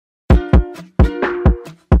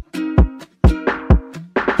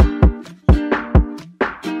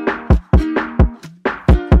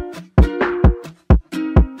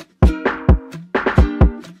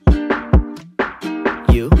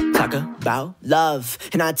about love,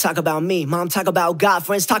 and I talk about me. Mom talk about God,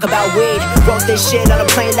 friends talk about weed. Wrote this shit on a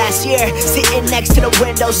plane last year, sitting next to the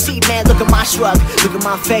window seat. Man, look at my shrug, look at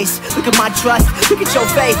my face, look at my trust, look at your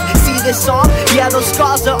faith. See this song? Yeah, those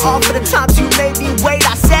scars are all for the times you made me wait.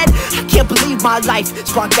 I said, I can't believe my life.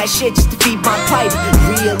 Spark that shit just to feed my pipe.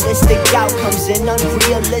 Realistic outcomes and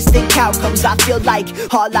unrealistic outcomes. I feel like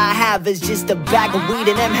all I have is just a bag of weed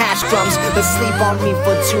and them hash crumbs. But sleep on me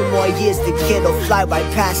for 2 more years, the kid will fly right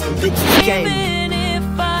past the bitch's game. Even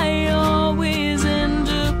if I always end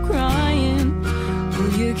up crying,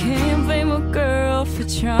 well, you can't blame a girl for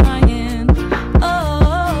trying.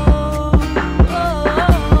 Oh,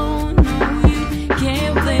 no, you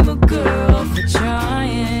can't blame a girl for trying.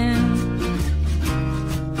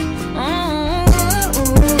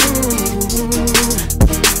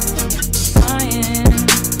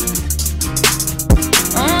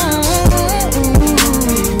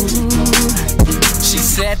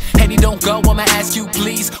 Henny, don't go, I'ma ask you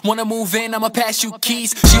please. Wanna move in, I'ma pass you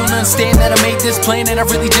keys. She don't understand that I made this plan, and I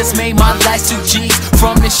really just made my last 2 G's.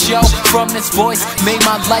 From this show, from this voice, made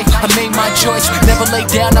my life, I made my choice. Never lay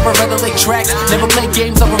down, never rather lay tracks. Never play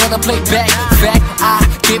games, I would rather play back. Fact, I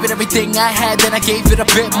gave it everything I had, then I gave it a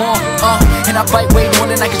bit more. And I bite way more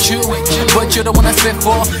than I can chew, but you're the one I spit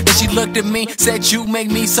for. Then she looked at me, said you make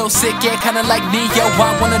me so sick, yeah, kinda like Neo.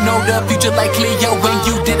 I wanna know the future like Leo, when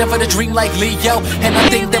you did it for the dream like Leo. And I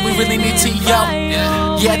think that we really need T.O.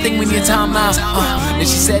 Yeah, I think we need time out. And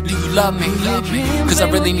she said, do you love me? Cause I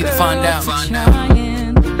really need to find out.